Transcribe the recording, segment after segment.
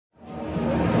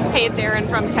Hey, it's Erin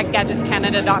from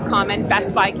TechGadgetsCanada.com and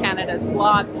Best Buy Canada's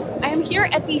blog. I am here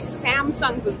at the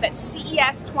Samsung booth at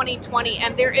CES 2020,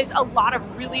 and there is a lot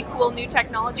of really cool new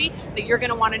technology that you're going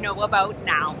to want to know about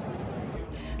now.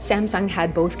 Samsung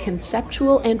had both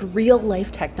conceptual and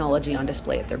real-life technology on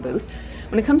display at their booth.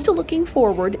 When it comes to looking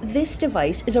forward, this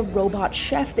device is a robot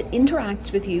chef that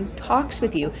interacts with you, talks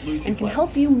with you, and can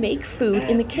help you make food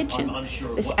in the kitchen.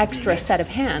 This extra set of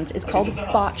hands is called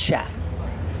Bot Chef.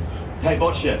 Hey,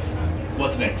 Bot Chef,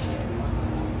 what's next?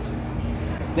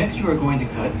 Next you are going to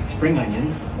cut spring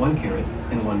onions, 1 carrot,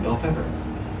 and 1 bell pepper.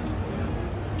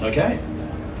 Okay.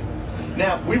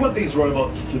 Now, we want these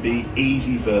robots to be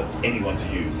easy for anyone to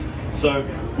use. So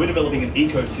we're developing an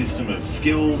ecosystem of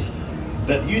skills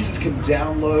that users can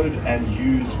download and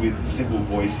use with simple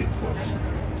voice inputs.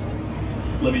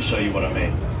 Let me show you what I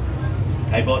mean.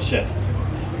 Hey, Bot Chef,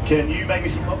 can you make me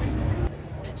some coffee?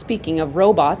 Speaking of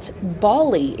robots,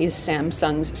 Ballie is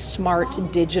Samsung's smart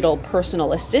digital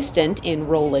personal assistant in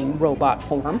rolling robot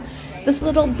form. This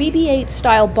little BB-8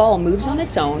 style ball moves on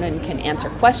its own and can answer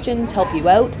questions, help you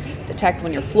out, detect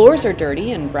when your floors are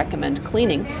dirty, and recommend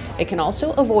cleaning. It can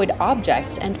also avoid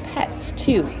objects and pets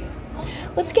too.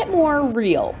 Let's get more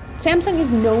real. Samsung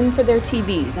is known for their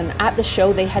TVs, and at the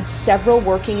show they had several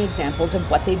working examples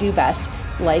of what they do best,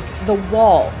 like the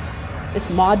wall. This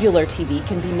modular TV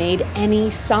can be made any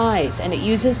size, and it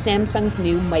uses Samsung's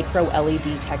new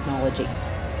MicroLED technology.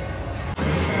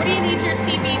 What do you need your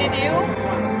TV to do?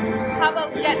 How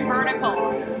about get vertical?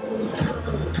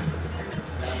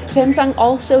 Samsung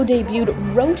also debuted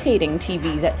rotating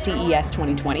TVs at CES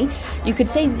 2020. You could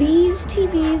say these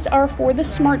TVs are for the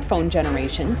smartphone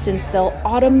generation, since they'll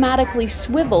automatically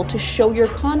swivel to show your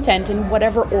content in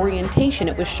whatever orientation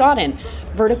it was shot in,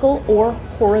 vertical or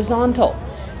horizontal.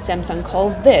 Samsung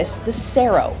calls this the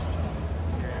Sero.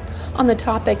 On the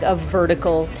topic of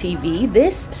vertical TV,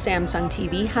 this Samsung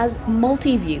TV has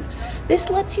multi-view.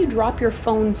 This lets you drop your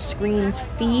phone's screen's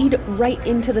feed right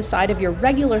into the side of your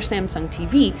regular Samsung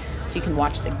TV, so you can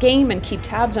watch the game and keep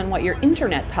tabs on what your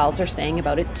internet pals are saying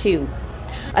about it too.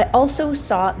 I also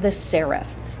saw the Serif.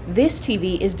 This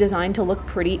TV is designed to look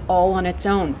pretty all on its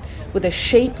own. With a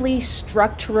shapely,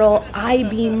 structural,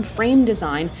 I-beam frame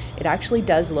design, it actually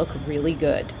does look really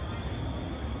good.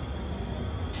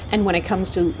 And when it comes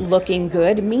to looking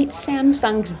good, meet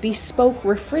Samsung's Bespoke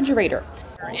Refrigerator.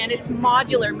 And it's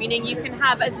modular, meaning you can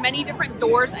have as many different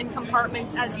doors and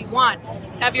compartments as you want.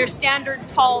 You have your standard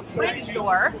tall fridge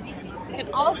door. You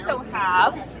can also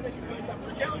have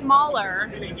smaller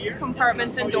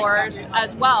compartments and doors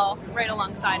as well, right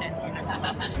alongside it.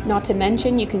 Not to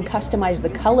mention, you can customize the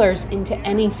colors into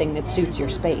anything that suits your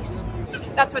space.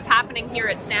 That's what's happening here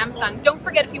at Samsung. Don't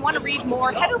forget, if you want to read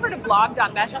more, head over to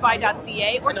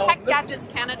blog.bestbuy.ca or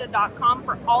techgadgetscanada.com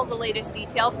for all the latest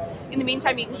details. In the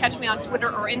meantime, you can catch me on Twitter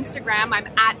or Instagram. I'm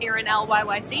at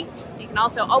ErinLYYC. You can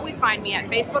also always find me at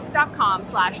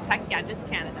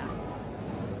facebook.com/techgadgetscanada.